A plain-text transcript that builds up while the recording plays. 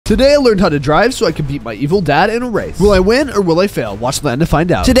Today I learned how to drive so I can beat my evil dad in a race. Will I win or will I fail? Watch the end to find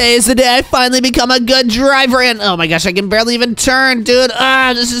out. Today is the day I finally become a good driver, and oh my gosh, I can barely even turn, dude.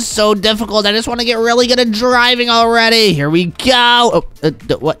 This is so difficult. I just want to get really good at driving already. Here we go. Oh,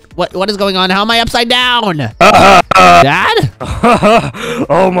 what is going on? How am I upside down? Dad?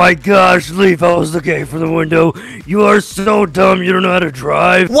 Oh my gosh, Leaf, I was looking from the window. You are so dumb, you don't know how to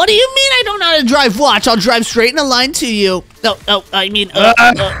drive. What do you mean I don't know how to drive? Watch, I'll drive straight in a line to you. You're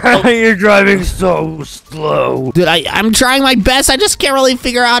driving so slow. Dude, I'm trying my best. I just can't really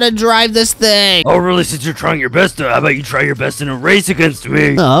figure out how to drive this thing. Oh, really? Since you're trying your best, how about you try your best in a race against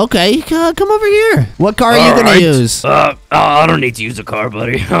me? Oh, okay. Come over here. What car are you going to use? I don't need to use a car,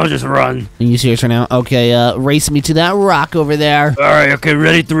 buddy. I'll just run. Are you serious right now? Okay, race me to that rock over there. All right, okay,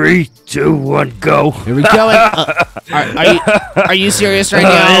 ready? 3, 2, 1, go. Here we go. Are you serious right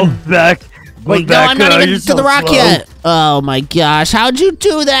now? And back. Wait, no, I'm not even to the rock yet. Oh my gosh, how'd you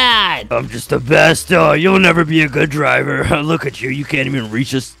do that? I'm just the best. You'll never be a good driver. Look at you. You can't even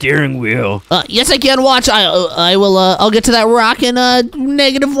reach a steering wheel. Yes, I can. Watch. I will. I'll get to that rock in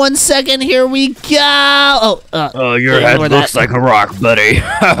 -1 second. Here we go. Your head looks like a rock, buddy.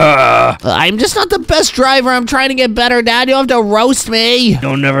 I'm just not the best driver. I'm trying to get better, Dad. You have to roast me.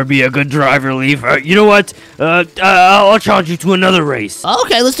 You'll never be a good driver, Leaf. You know what? I'll challenge you to another race.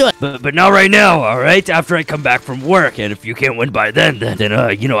 Okay, let's do it. But not right now, all right? After I come back from work. And if you can't win by then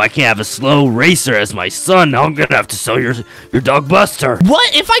I can't have a slow racer as my son. I'm gonna have to sell your dog Buster.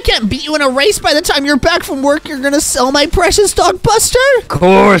 What? If I can't beat you in a race by the time you're back from work, you're gonna sell my precious dog Buster? Of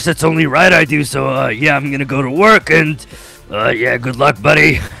course, that's only right I do. So yeah, I'm gonna go to work and yeah, good luck,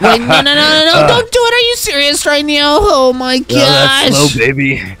 buddy. Wait, no, don't do it. Are you serious right now? Oh my gosh. That's slow,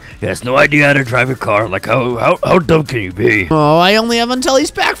 baby. He has no idea how to drive a car. Like, how dumb can you be? Oh, I only have until he's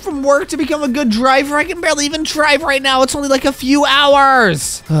back from work to become a good driver. I can barely even drive right now. It's only like a few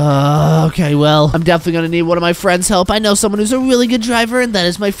hours. Okay, well, I'm definitely going to need one of my friends' help. I know someone who's a really good driver, and that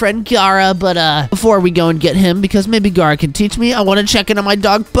is my friend Gara. But before we go and get him, because maybe Gara can teach me, I want to check into my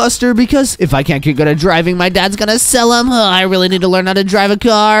dog Buster, because if I can't get good at driving, my dad's going to sell him. I really need to learn how to drive a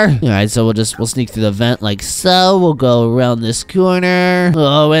car. All right, so we'll sneak through the vent like so. We'll go around this corner.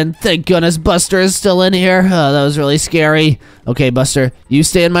 Oh, and thank goodness Buster is still in here. Oh, that was really scary. Okay, Buster, you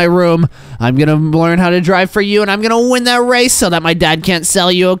stay in my room. I'm gonna learn how to drive for you, and I'm gonna win that race so that my dad can't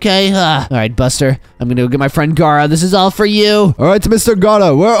sell you, okay? All right, Buster, I'm gonna go get my friend Gara. This is all for you. All right, Mr.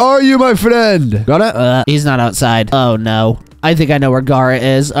 Gara, where are you, my friend? Gara? He's not outside. Oh, no. I think I know where Gara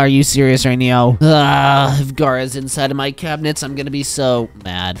is. Are you serious right now? If Gara's inside of my cabinets, I'm gonna be so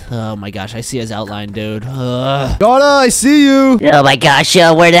mad. Oh my gosh, I see his outline, dude. Gara, I see you. Oh my gosh,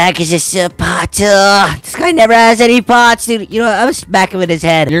 where the heck is this pot? This guy never has any pots, dude. You know what? I'm smacking with his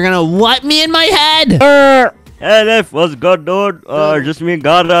head. You're gonna what me in my head? Hey, Leif, what's good, dude? Just me,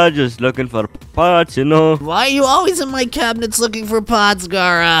 Gara, just looking for pots, you know. Why are you always in my cabinets looking for pots,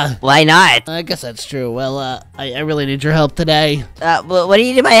 Gara? Why not? I guess that's true. Well, I really need your help today. What do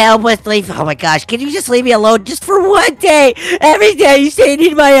you need my help with, Leif? Oh my gosh, can you just leave me alone just for one day? Every day you say you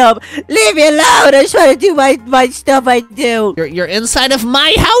need my help. Leave me alone. I just want to do my stuff I do. You're inside of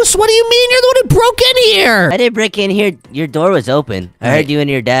my house? What do you mean? You're the one who broke in here. I didn't break in here. Your door was open. I heard you and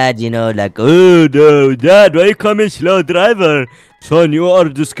your dad, like, oh, no, Dad, why you coming slow, driver? Son, you are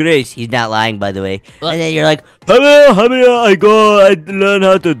a disgrace. He's not lying, by the way. And then you're like, I learn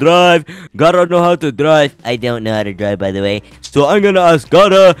how to drive. Gara know how to drive. I don't know how to drive, by the way. So I'm gonna ask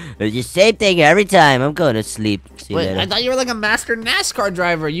Gara. It's the same thing every time. I'm going to sleep. Wait, I thought you were like a master NASCAR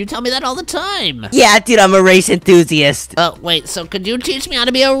driver. You tell me that all the time. Yeah, dude, I'm a race enthusiast. Oh, wait, so could you teach me how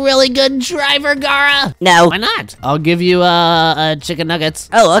to be a really good driver, Gara? No. Why not? I'll give you, chicken nuggets.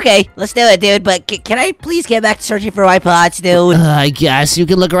 Oh, okay. Let's do it, dude. But can I please get back to searching for my pots, dude? I guess you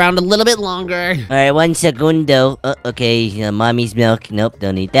can look around a little bit longer. All right, 1 segundo. Okay, mommy's milk. Nope,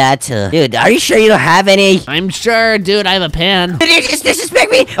 don't need that. Dude, are you sure you don't have any? I'm sure, dude. I have a pan. Did you just disrespect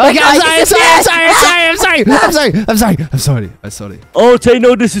me? Okay, I'm sorry. Oh, say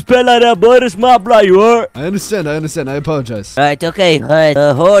no disrespect like that, boy. It's my blood, you are. I understand. I apologize. All right, okay. All right,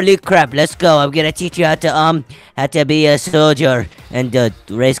 holy crap. Let's go. I'm gonna teach you how to be a soldier and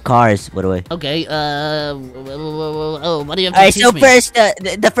race cars. What do I? Okay, what do you have to teach me? All right, so first,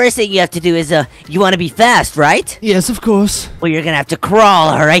 the first thing you have to do is, you want to be fast, right? Yes, of course. Well, you're gonna have to crawl,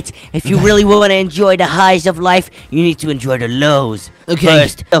 all right? If you really want to enjoy the highs of life, you need to enjoy the lows. Okay.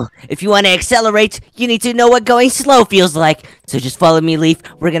 First, if you want to accelerate, you need to know what going slow feels like. So just follow me, Leaf.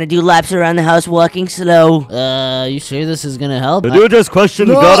 We're gonna do laps around the house walking slow. You sure this is gonna help? Did you just question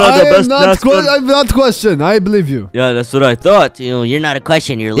No, Gara the I am best not. NASCAR? I'm not question. I believe you. Yeah, that's what I thought. You're not a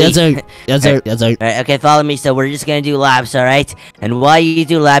question, you're Leaf. Yes, sir. Yes, sir. Yes, sir. Alright, okay, follow me. So we're just gonna do laps, alright? And while you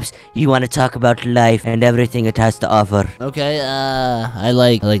do laps, you want to talk about life and everything it has to offer. Okay. I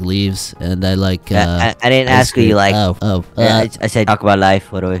like leaves, and I like. I didn't ice ask who you cream. like. Oh. I said talk about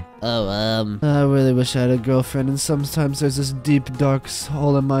life. What do we? I really wish I had a girlfriend, and sometimes there's this deep, dark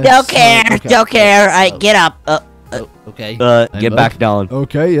hole in my. Don't soul. care. Okay. Don't care. Alright, get up. Okay. Get back down.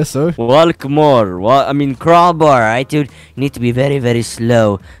 Okay, yes, sir. Walk more. Crawl more, alright, dude? You need to be very, very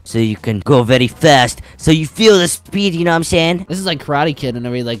slow so you can go very fast. So you feel the speed, you know what I'm saying? This is like Karate Kid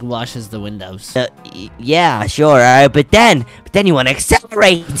whenever he like washes the windows. Yeah, sure, alright, but then you want to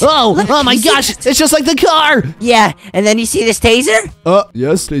accelerate. Oh! Look, Oh my you see gosh! this? It's just like the car! Yeah, and then you see this taser?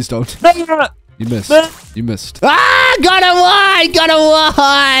 Yes, please don't. You missed. You missed. Ah! Got it! Why? Got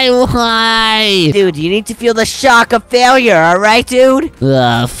it! Why? Dude, you need to feel the shock of failure, alright, dude?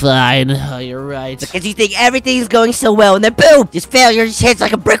 Fine. Oh, you're right. Because you think everything's going so well, and then boom! Just failure just hits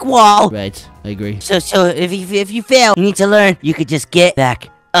like a brick wall. Right. I agree. So if you fail, you need to learn you could just get back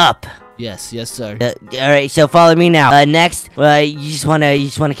up. Yes. Yes, sir. All right, so follow me now. Next, you just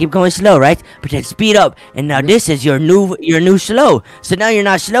wanna keep going slow, right? But then speed up. And now this is your new slow. So now you're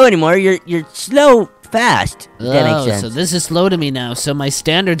not slow anymore. You're slow fast. If that makes sense. So this is slow to me now. So my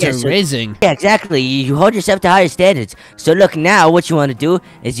standards Yeah, are so- raising. Yeah, exactly. You hold yourself to higher standards. So look, now what you want to do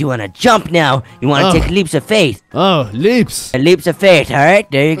is you want to jump now. You want to Oh. take leaps of faith. Oh, leaps. Leaps of faith. All right,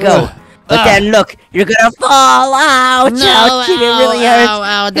 there you go. But then look, you're gonna fall. Ouch! ouch! It really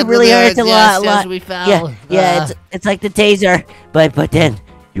hurts. It really hurts a lot. Yes, we fell. Yeah. It's like the taser. But then.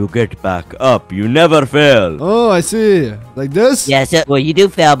 You get back up. You never fail. Oh, I see. Like this? Yeah, so, well, you do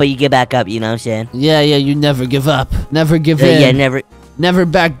fail, but you get back up, you know what I'm saying? Yeah. You never give up. Never give in. Yeah, never. Never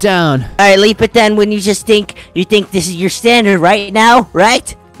back down. Alright, Leap, but then when you think this is your standard right now,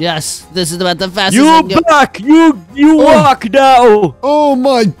 right? Yes. This is about the fastest. You I can go. back. You walk now. Oh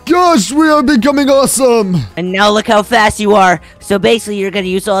my gosh, we are becoming awesome. And now look how fast you are. So basically, you're gonna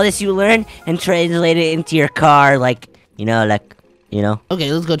use all this you learn and translate it into your car, you know.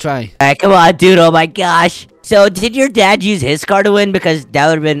 Okay, let's go try. Alright, come on, dude, oh my gosh. So, did your dad use his car to win? Because that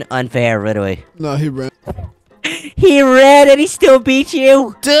would have been unfair, right away. No, he ran. He ran and he still beat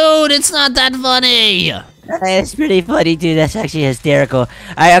you? Dude, it's not that funny. That's pretty funny, dude. That's actually hysterical.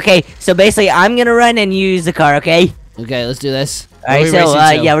 Alright, okay. So basically, I'm gonna run and you use the car, okay? Okay, let's do this. Alright, Where are we so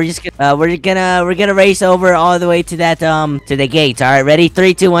racing to? yeah, we're gonna race over all the way to that to the gates. All right, ready?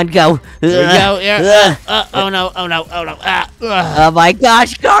 3, 2, 1, go. Here we go. Here. Oh no. Oh my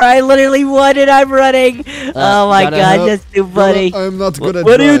gosh, car! I literally won and I'm running. Oh my gotta gosh, help. that's too funny. I'm not good at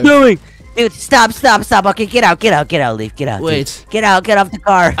What are you drive. doing? Dude, stop. Okay, get out, Leaf, get out. dude. Wait. Get off the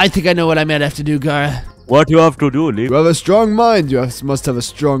car. I think I know what I might have to do, Gara. What you have to do, Leaf? You have a strong mind. Must have a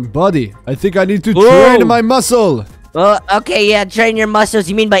strong body. I think I need to Whoa. train my muscle. Well, okay, yeah, train your muscles.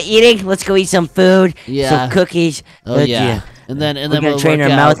 You mean by eating? Let's go eat some food. Yeah. Some cookies. Oh yeah. And then We're we'll gonna train our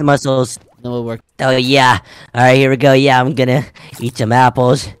work mouth out. muscles. Then we'll work. Oh yeah. All right, here we go. Yeah, I'm gonna eat some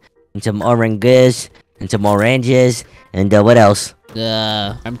apples and some oranges and some oranges and what else?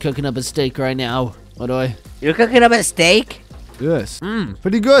 I'm cooking up a steak right now. What do I? You're cooking up a steak? Yes.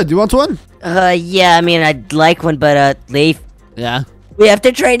 Pretty good. You want one? Yeah. I mean, I'd like one, but Leaf, Yeah. we have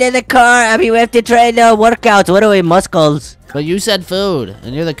to train in the car. I mean, we have to train workouts. What are we, muscles? But you said food,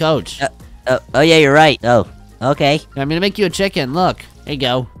 and you're the coach. Oh yeah, you're right. Oh, okay. I'm gonna make you a chicken. Look. Here you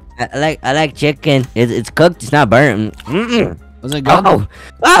go. I like chicken. It's cooked. It's not burnt. Wasn't it good? Oh,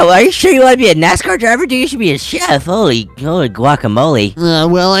 wow! Are you sure you want to be a NASCAR driver? Dude, you should be a chef. Holy guacamole!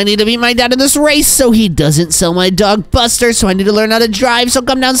 Well, I need to beat my dad in this race so he doesn't sell my dog Buster, so I need to learn how to drive, so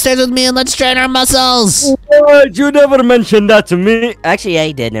come downstairs with me and let's train our muscles! What? You never mentioned that to me. Actually, yeah,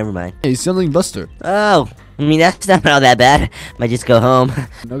 he did. Never mind. Hey, he's selling Buster. Oh, I mean that's not all that bad. Might just go home.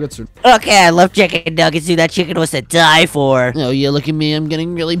 Nuggets are. Okay, I love chicken nuggets. Dude, that chicken was to die for. Oh yeah, look at me, I'm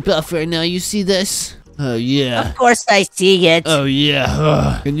getting really buff right now, you see this? Oh yeah. Of course, I see it. Oh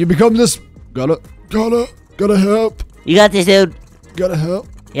yeah. Can you become this? Gotta help. You got this, dude. Gotta help.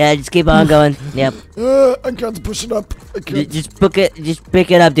 Yeah, just keep on going. Yep. I can't push it up. I can't. Just pick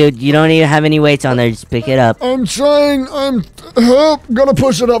it up, dude. You don't even have any weights on there. Just pick it up. I'm trying. Help. Gotta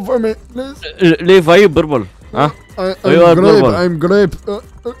push it up for me, please. Leaf, are you purple? Huh? I'm You are grape. purple. I'm grape.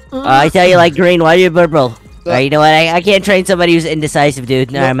 I tell you like green. Why do you purple? Alright, you know what? I can't train somebody who's indecisive,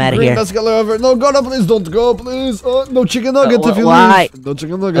 dude. No, I'm out of bring here. that skeleton over. No, Gara, please don't go, please. No chicken nuggets if you why? leave. No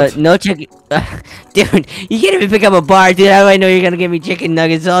chicken nuggets. No chicken. Dude, you can't even pick up a bar, dude. How do I know you're gonna give me chicken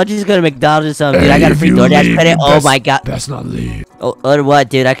nuggets? So I'll just go to McDonald's or something, dude. I got a free DoorDash credit. Oh my god. Best not leave. Oh, or what,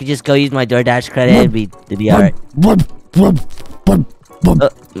 dude? I could just go use my DoorDash credit and it'd be alright.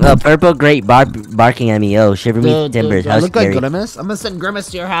 Purple great barking at me. Oh, shiver me timbers. I How look like scary. Grimace. I'm gonna send Grimace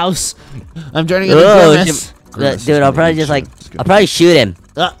to your house. I'm turning into Oh, Grimace. dude, I'll probably I'll probably shoot him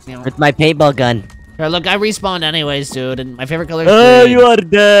Here, with my paintball gun. look, I respawned anyways, dude, and my favorite color is Oh, green. you are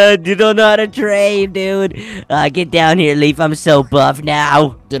dead. You don't know how to train, dude. Get down here, Leaf. I'm so buff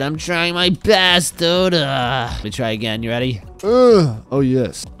now. Dude, I'm trying my best, dude. Let me try again. You ready? Oh,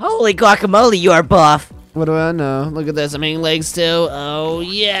 yes. Holy guacamole, you are buff. What do I know? Look at this. I'm hitting legs too. Oh,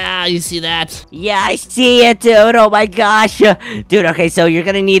 yeah. You see that? Yeah, I see it, dude. Oh my gosh. Dude, okay, so you're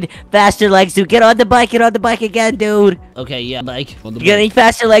gonna need faster legs, dude. Get on the bike again, dude. Okay, yeah, bike. You're gonna need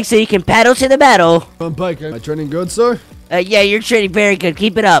faster legs so you can pedal to the metal. On bike. Am I training good, sir? Yeah, you're training very good.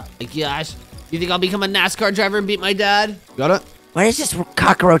 Keep it up. Gosh. You think I'll become a NASCAR driver and beat my dad? Got it? Where is this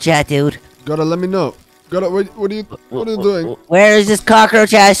cockroach at, dude? Gotta let me know. Gotta, what are you doing? Where is this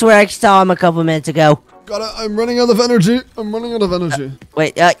cockroach at? I swear I saw him a couple minutes ago. Gotta, I'm running out of energy. I'm running out of energy.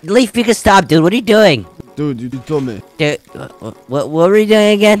 Wait, Leaf, you can stop, dude. What are you doing? Dude, you told me. Dude, what were you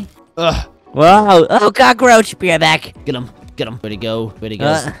doing again? Ugh. Whoa! Oh, cockroach! Be right back. Get him. Get him. Where'd he go? Where'd he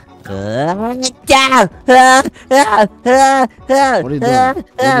go? What are you doing?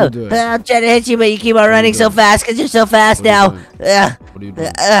 What are you doing? I'm trying to hit you, but you keep on running so doing? fast because you're so fast What are now. you What are you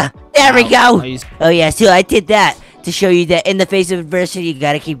doing? There we Ow. go. Oh, Oh yeah, so I did that to show you that in the face of adversity, you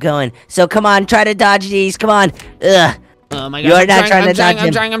gotta keep going. So come on, try to dodge these. Come on. Oh my You're gosh. not trying to dodge him.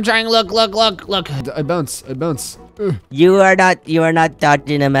 I'm trying. Look. I bounce. Ugh. You are not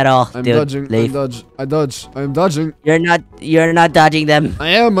dodging them at all, I'm dude. dodging. Leaf. I dodge. I'm dodging. You're not dodging them. I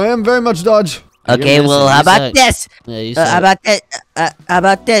am very much dodge. Okay, You're well, missing. how You about suck. this? Yeah, you How suck. about this? How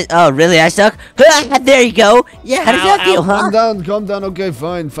about this? Oh, really? I suck? There you go. Yeah, how does Ow, that feel, ow. huh? Calm down. Okay,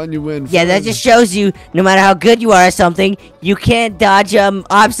 fine, you win. Yeah, that fine. just shows you, no matter how good you are at something, you can't dodge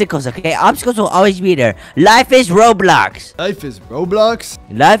obstacles, okay? Obstacles will always be there. Life is Roblox. Life is Roblox.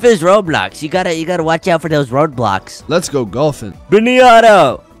 Life is Roblox. You gotta watch out for those roadblocks. Let's go golfing.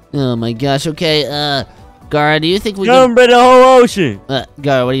 Biniato! Oh my gosh. Okay. Gara, do you think we Jump in the whole ocean! can?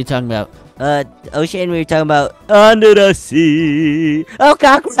 Gara, what are you talking about? Ocean, we were talking about. Under the sea! Oh,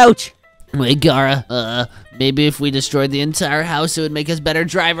 cockroach. Wait, Gara. Maybe if we destroyed the entire house, it would make us better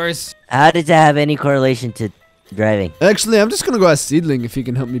drivers. How does that have any correlation to driving? Actually, I'm just gonna go ask Seedling if he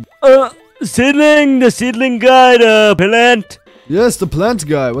can help me. Seedling! The seedling guy, the plant! Yes, the plant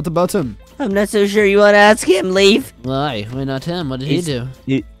guy. What about him? I'm not so sure you want to ask him, Leaf. Why? Why not him? What did he do?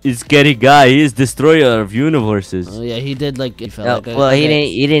 He's scary guy. He is destroyer of universes. Oh yeah, he did like. It felt Oh, like a, well, okay.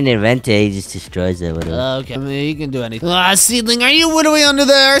 he didn't invent it. He just destroys it. Whatever. Okay, I mean, he can do anything. Seedling, are you whittling under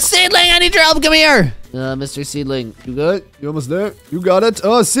there? Seedling, I need your help. Come here. Mr. Seedling. You got it? You almost there? You got it?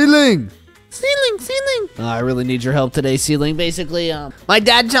 Oh, Seedling! Seedling. I really need your help today, Seedling. Basically, my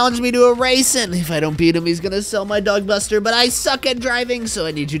dad challenged me to a race, and if I don't beat him, he's gonna sell my dog Buster. But I suck at driving, so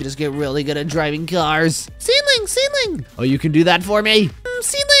I need you to just get really good at driving cars. Seedling. Oh, you can do that for me?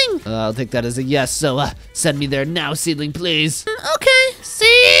 Seedling. I'll take that as a yes. So, send me there now, Seedling, please. Okay,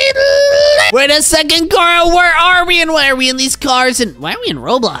 Seedling. Wait a second, Gara. Where are we? And why are we in these cars? And why are we in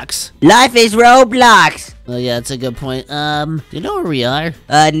Roblox? Life is Roblox. Oh yeah, that's a good point. Do you know where we are?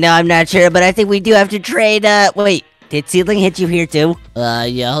 No, I'm not sure, but I think we do have to trade. Wait, did Seedling hit you here too?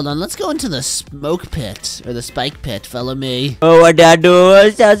 Yeah, hold on. Let's go into the smoke pit, or the spike pit. Follow me. Oh, what that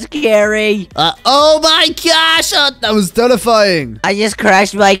do? Sounds scary. Oh my gosh! That was terrifying. I just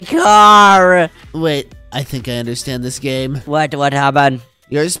crashed my car. Wait, I think I understand this game. What happened?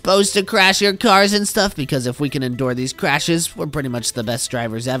 You're supposed to crash your cars and stuff, because if we can endure these crashes, we're pretty much the best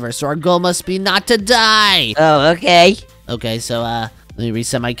drivers ever, so our goal must be not to die! Oh, okay. Okay, so, let me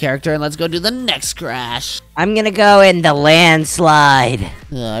reset my character and let's go do the next crash. I'm gonna go in the landslide.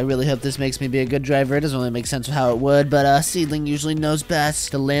 I really hope this makes me be a good driver. It doesn't really make sense of how it would, but, Seedling usually knows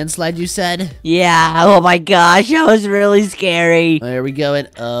best. The landslide, you said? Yeah, oh my gosh, that was really scary. There we go, and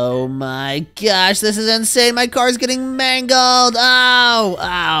oh my gosh, this is insane. My car's getting mangled.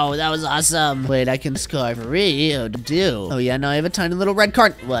 Ow, that was awesome. Wait, I can car free. Oh, do. Oh yeah, now I have a tiny little red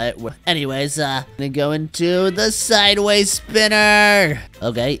car. What? Anyways, gonna go into the sideways spinner.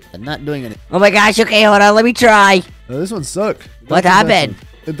 Okay, I'm not doing it. Oh my gosh, okay, hold on, let me try. This one sucked. What happened?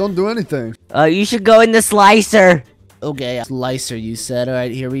 It don't do anything. You should go in the slicer. Okay, slicer, you said. All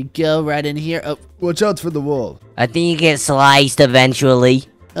right, here we go, right in here. Oh, Watch out for the wall. I think you get sliced eventually.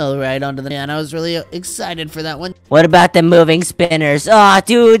 All right, onto the man. I was really excited for that one. What about the moving spinners? Oh,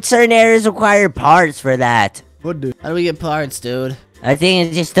 dude, certain areas require parts for that. What, dude? How do we get parts, dude? I think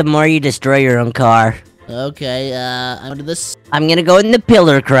it's just the more you destroy your own car. Okay, I'm onto this. I'm gonna go in the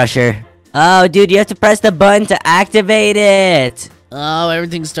pillar crusher. Oh, dude, you have to press the button to activate it. Oh,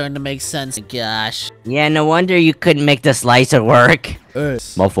 everything's starting to make sense. Gosh. Yeah, no wonder you couldn't make the slicer work. Hey.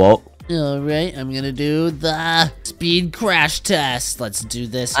 My fault. All right, I'm gonna do the speed crash test. Let's do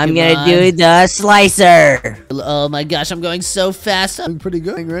this. I'm Come gonna on. do the slicer. Oh my gosh, I'm going so fast. I'm pretty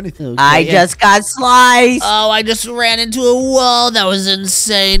good or anything. Okay, I just got sliced. Oh, I just ran into a wall. That was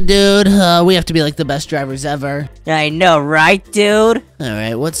insane, dude. We have to be like the best drivers ever. I know, right, dude? All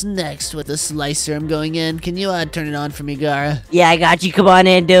right, what's next with the slicer? I'm going in. Can you turn it on for me, Gara? Yeah, I got you. Come on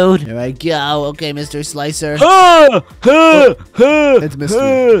in, dude. Here I go. Okay, Mr. Slicer. It's missed me.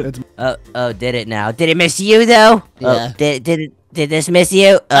 It's Oh, did it now? Did it miss you though? Yeah. Oh, did this miss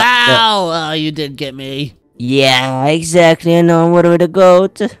you? Ow! Oh, you did get me. Yeah, exactly. I know where to go.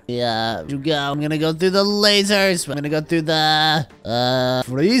 Yeah, you go. I'm gonna go through the lasers. I'm gonna go through the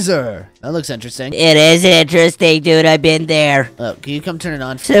freezer. That looks interesting. It is interesting, dude. I've been there. Oh, can you come turn it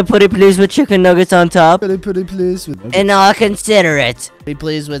on? So put it please with chicken nuggets on top, Pretty please. and I'll consider it. Be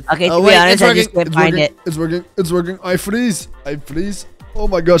pleased with. Okay, to oh be wait, honest, it's I working. just couldn't find it. It's working. It's working. I freeze. Oh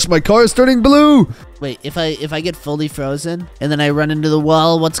my gosh, my car is turning blue. Wait, if I get fully frozen and then I run into the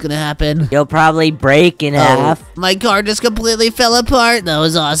wall, what's gonna happen? You'll probably break in half. My car just completely fell apart. That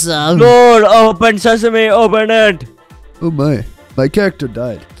was awesome. Lord, open sesame, open it. Oh my character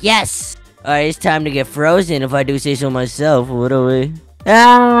died. Yes. Alright, it's time to get frozen if I do say so myself. What do we?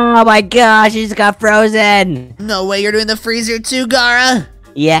 Oh my gosh, he just got frozen. No way, you're doing the freezer too, Gara.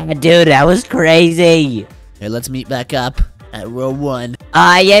 Yeah, dude, that was crazy. Here, let's meet back up at row 1.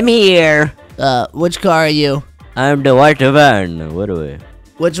 I am here. Which car are you? I'm the white van. What do we?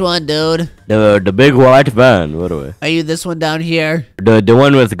 Which one, dude? The big white van. What do we? Are you this one down here? The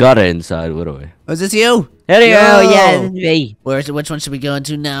one with Gotta inside. What do we? Oh, is this you? Hey, Oh yeah, this is me. Which one should we go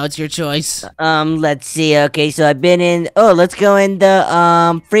into now? It's your choice. Let's see. Okay, so I've been in. Oh, let's go in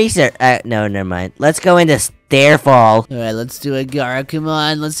the freezer. No, never mind. Let's go into Stairfall. All right, let's do it, Gara. Come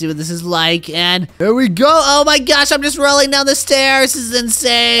on, let's see what this is like. And There we go. oh my gosh, I'm just rolling down the stairs. This is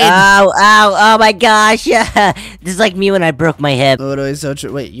insane. Oh my gosh. this is like me when I broke my hip. Oh, do I so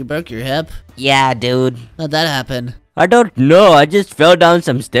true? Wait, you broke your hip? Yeah, dude. How'd that happen? I don't know. I just fell down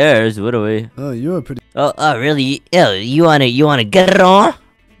some stairs. What do we? Oh, you are pretty. Oh, really? Oh, you wanna get it on?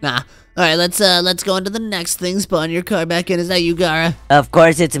 Nah. All right, let's go into the next thing. Spawn your car back in. Is that you, Gara? Of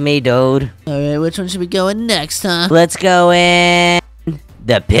course, it's me, dude. All right, which one should we go in next, huh? Let's go in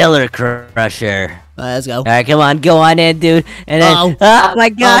the pillar crusher. All right, let's go. All right, come on, go on in, dude. And then, Oh. oh my Oh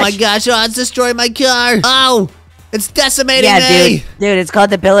gosh. my gosh! Oh, it's destroyed my car. Oh, it's decimating Yeah, me. dude, it's called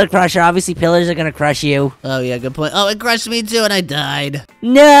the pillar crusher. Obviously, pillars are gonna crush you. Oh yeah, good point. Oh, it crushed me too, and I died.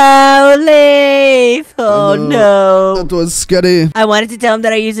 No, leave. Oh no. That was scary. I wanted to tell him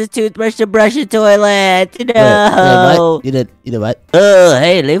that I use his toothbrush to brush the toilet. Wait, No. what? You did what? Oh,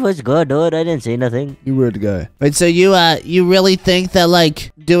 hey, leave was good, dude. I didn't say nothing. You weird guy. Wait, so you really think that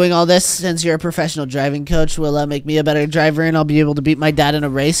like doing all this, since you're a professional driving coach, will make me a better driver, and I'll be able to beat my dad in a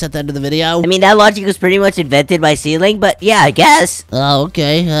race at the end of the video? I mean, that logic was pretty much invented by Ceiling, but yeah, I guess. Oh,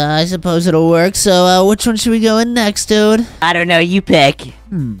 okay. I suppose it'll work. So, which one should we go in next, dude? I don't know, you pick.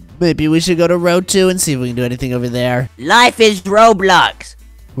 Maybe we should go to row 2 and see if we can do anything over there. Life is Roblox.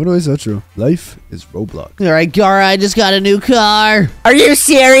 What is that true? Life is Roblox. All right, Gara, I just got a new car. Are you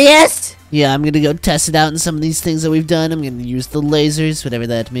serious? Yeah, I'm gonna go test it out in some of these things that we've done. I'm gonna use the lasers, whatever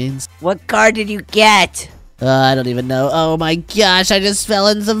that means. What car did you get? I don't even know. Oh my gosh, I just fell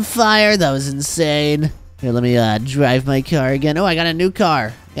in some fire. That was insane. Here, let me drive my car again. Oh, I got a new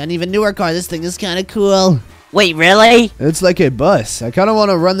car. Got an even newer car. This thing is kind of cool. Wait, really? It's like a bus. I kind of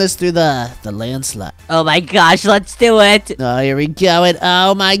want to run this Through the landslide. Oh my gosh, let's do it. Oh, here we go.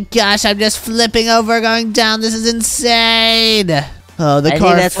 Oh my gosh, I'm just flipping over, going down. This is insane. Oh, the I car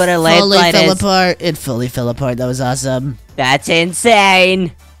think that's what a fully landslide fell is. apart. It fully fell apart. That was awesome. That's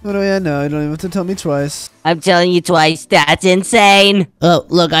insane. What do I know? You don't even have to tell me twice. I'm telling you twice, that's insane. Oh,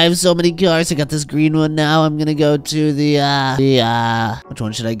 look, I have so many cars. I got this green one now. I'm gonna go to which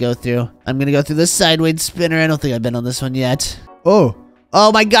one should I go through? I'm gonna go through the sideways spinner. I don't think I've been on this one yet. Oh,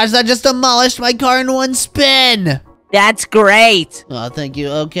 Oh my gosh, that just demolished my car in one spin. That's great. Oh, thank you.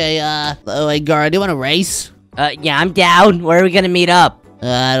 Okay, oh, hey, Gara, do you want to race? Yeah, I'm down. Where are we gonna meet up?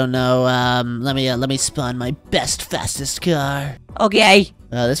 I don't know. Let me spawn my best, fastest car. Okay.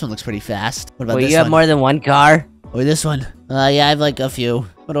 This one looks pretty fast. What about Well, this you have one? more than one car? Or this one? Yeah, I have like a few.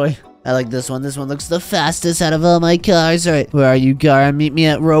 What do I? I like this one. This one looks the fastest out of all my cars. All right, where are you, Gara? Meet me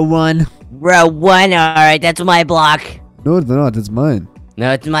at row 1. Row 1, alright, that's my block. No, it's not. It's mine.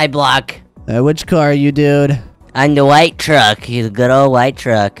 No, it's my block. Which car are you, dude? I'm the white truck. He's a good old white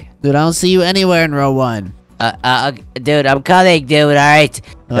truck. Dude, I don't see you anywhere in row 1. Dude, I'm coming, dude, alright.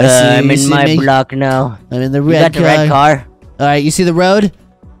 Oh, I see you. I'm You in see my me? block now. I'm in the You red got the red car? All right, you see the road?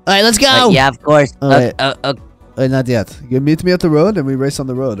 All right, let's go. Yeah, of course. Wait, not yet. You meet me at the road and we race on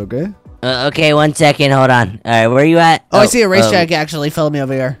the road, okay? Okay, 1 second, hold on. Alright, where are you at? Oh, I see a racetrack, actually. Follow me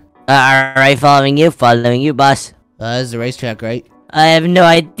over here. Alright, following you, boss. This is a racetrack, right? I have no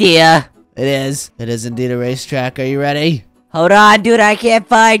idea. It is. It is indeed a racetrack. Are you ready? Hold on, dude, I can't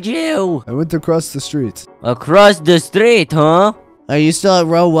find you. I went across the street. Across the street, huh? Are you still at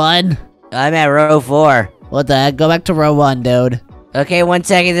row 1? I'm at row 4. What the heck? Go back to row 1, dude. Okay, 1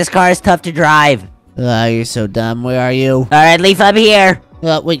 second, this car is tough to drive. You're so dumb. Where are you? Alright, Leaf, I'm here.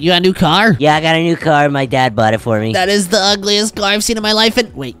 Wait, you got a new car? Yeah, I got a new car. My dad bought it for me. That is the ugliest car I've seen in my life.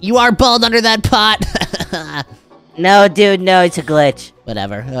 And wait, you are bald under that pot. No, dude, no, it's a glitch.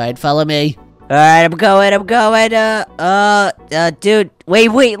 Whatever. All right, follow me. Alright, I'm going. Dude,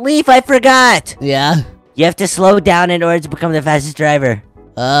 wait, Leaf, I forgot. Yeah. You have to slow down in order to become the fastest driver.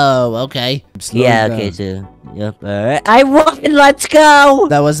 Oh, okay. Yeah, okay, so, yep, alright. I won, let's go!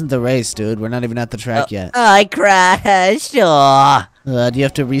 That wasn't the race, dude. We're not even at the track yet. I crashed. Aw. Do you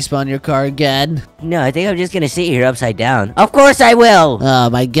have to respawn your car again? No, I think I'm just gonna sit here upside down. Of course I will! Oh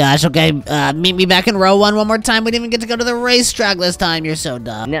my gosh, okay. Meet me back in row 1 one more time. We didn't even get to go to the racetrack this time. You're so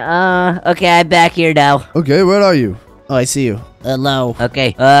dumb. Okay, I'm back here now. Okay, where are you? Oh, I see you. Hello.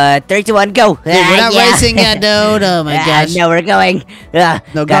 Okay, 3, 2, 1, go! Dude, we're not racing yet, dude. Oh my gosh. No, we're going.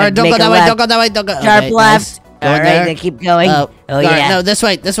 No, Gara, don't go that way. Don't go that way. Don't go. Sharp Okay, left. nice. Go in Alright, there. then keep going. Oh, Gara, yeah. No, this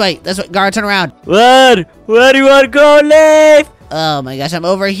way. Gara, turn around. Where do you want to go, Leif? Oh my gosh, I'm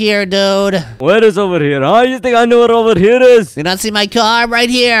over here, dude. Where is over here? Huh? You think I know where over here is? You not see my car? Right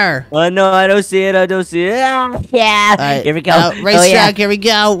here. No, I don't see it. I don't see it. Yeah, All right, here we go. racetrack, here we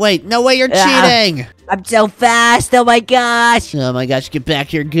go. Wait, no way, you're cheating. I'm so fast. Oh my gosh. Oh my gosh, get back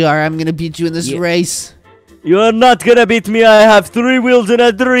here, Gara. I'm gonna beat you in this race. You are not gonna beat me. I have 3 wheels in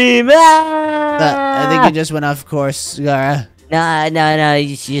a dream. I think you just went off course, Gara. No,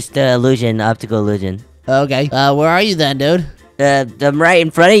 it's just illusion, optical illusion. Okay, where are you then, dude? I'm right in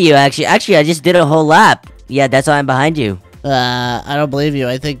front of you, actually. Actually, I just did a whole lap. Yeah, that's why I'm behind you. I don't believe you.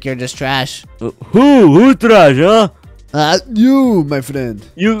 I think you're just trash. Who trash, huh? You, my friend.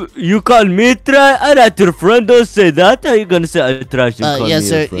 You call me trash? I'm not your friend. Don't say that. How you gonna say I'm trash and call yes, me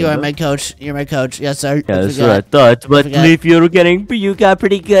sir. your friend, You are huh? my coach. You're my coach. Yes, sir. Yeah, I that's forgot. what I thought. But forgot. Leaf, you got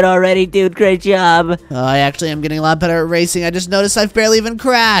pretty good already, dude. Great job. I actually am getting a lot better at racing. I just noticed I've barely even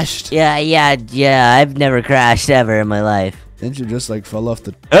crashed. Yeah, I've never crashed ever in my life. Didn't you just like fall off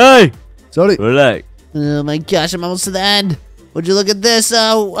the... Hey, Sorry. relax. Oh my gosh, I'm almost to the end. Would you look at this?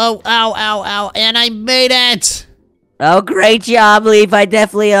 Oh, ow, and I made it. Oh, great job, Leaf. I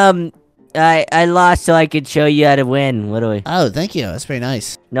definitely, I lost so I could show you how to win. What do we? Oh, thank you. That's pretty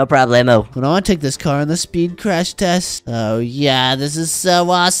nice. No problemo. But I want to take this car on the speed crash test. Oh yeah, this is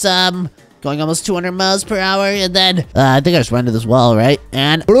so awesome. Going almost 200 miles per hour, and then I think I just ran into this wall, right?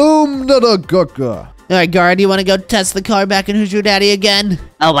 And Boom, da gaga. all right, Gara, do you want to go test the car back in Who's Your Daddy again?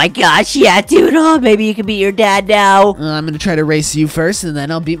 Oh my gosh, yeah, dude. Oh, maybe you can beat your dad now. I'm gonna try to race you first, and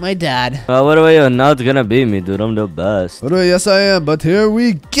then I'll beat my dad. What are you not gonna beat me, dude? I'm the best. Oh, yes, I am, but here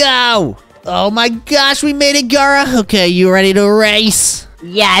we... Go! Oh my gosh, we made it, Gara. Okay, you ready to race?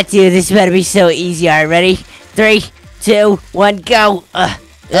 Yeah, dude, this better be so easy. All right, ready? 3, 2, 1, go.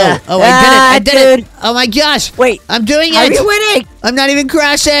 I did it. Dude. Oh my gosh. Wait, I'm doing how are it. you winning? I'm not even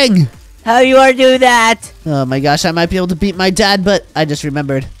crashing. How you are doing that? Oh my gosh, I might be able to beat my dad, but I just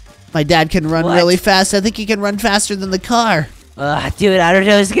remembered. My dad can run What? really fast. I think he can run faster than the car. Dude, I don't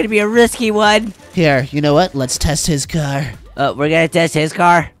know. It's gonna be a risky one. Here, you know what? Let's test his car. We're gonna test his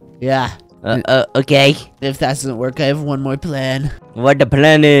car. Yeah. Okay. If that doesn't work, I have one more plan. What the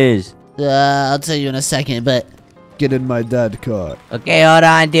plan is? I'll tell you in a second, but Get in my dad car. Okay, hold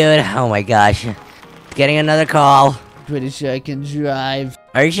on, dude. Oh my gosh. Getting another call. pretty sure I can drive.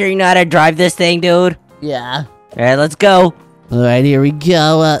 Are you sure you know how to drive this thing, dude? Yeah. Alright, let's go. Alright, here we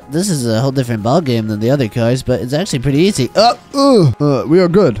go. This is a whole different ball game than the other cars, but it's actually pretty easy. We are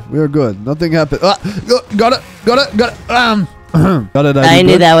good. We are good. Nothing happened. Got it. Got it. I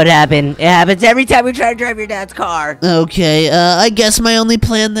knew good? that would happen. It happens every time we try to drive your dad's car. Okay, I guess my only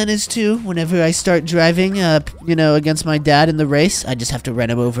plan then is to, whenever I start driving, against my dad in the race, I just have to run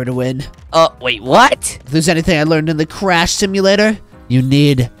him over to win. Oh, wait, what? If there's anything I learned in the crash simulator, you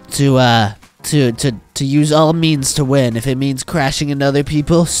need to, to use all means to win. If it means crashing into other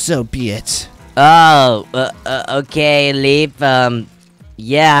people, so be it. Oh, okay, Leaf.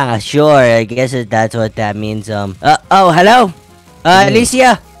 Yeah, sure. I guess that's what that means. Oh, hello.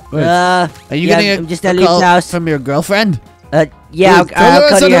 Alicia. Wait, are you getting I'm just a at Leaf's call house. from your girlfriend? Yeah, I'll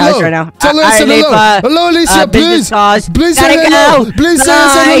come to your house right now. Tell her I said Leaf, hello. Hello, Alicia, business please. calls. Please Gotta say hello. go. Please say I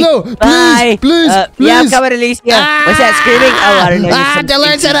said hello. Bye. Please, Yeah, I'm please. coming, Alicia. What's that screaming? Oh, I don't know. Tell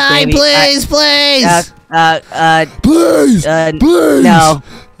her said hi, please, please. Please, please. No.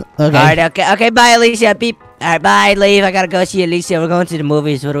 Okay. Alright, okay, bye, Alicia. Beep. Alright, bye, Leaf. I gotta go see Alicia. We're going to the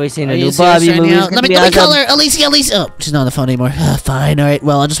movies. What are we seeing? Are A you new serious Barbie right movie? now? It's Let gonna me be call awesome. her. Alicia. Oh, she's not on the phone anymore. Fine. All right.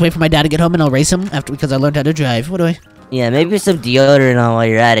 Well, I'll just wait for my dad to get home and I'll race him because I learned how to drive. What do I? Yeah, maybe some deodorant on while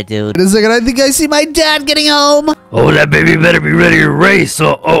you're at it, dude. Wait a second, I think I see my My dad getting home. Oh, that baby better be ready to race.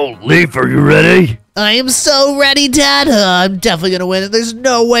 Oh, Leaf, are you ready? I am so ready, Dad. I'm definitely gonna win. There's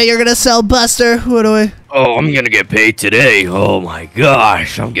no way you're gonna sell Buster. What do I? Oh, I'm gonna get paid today. Oh my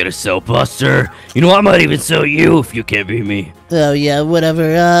gosh, I'm gonna sell Buster. You know, I might even sell you if you can't beat me. Oh yeah,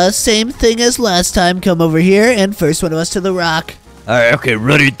 whatever. Same thing as last time. Come over here and first one of us to the rock. Alright, okay,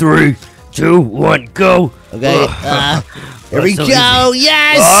 ready? 3, 2, 1, go. Okay. Here we so go.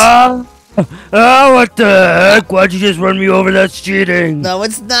 Yes. What the heck? Why'd you just run me over? That's cheating. No,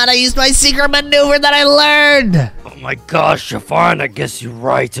 it's not. I used my secret maneuver that I learned. Oh my gosh, fine, I guess you're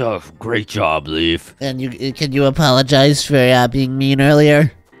right. Great job, Leaf. And can you apologize for being mean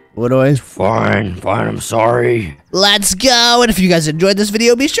earlier? What do I? Fine, I'm sorry. Let's go! And if you guys enjoyed this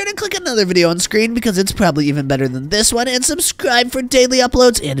video, be sure to click another video on screen because it's probably even better than this one, and subscribe for daily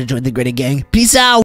uploads and to join the Gritty Gang. Peace out!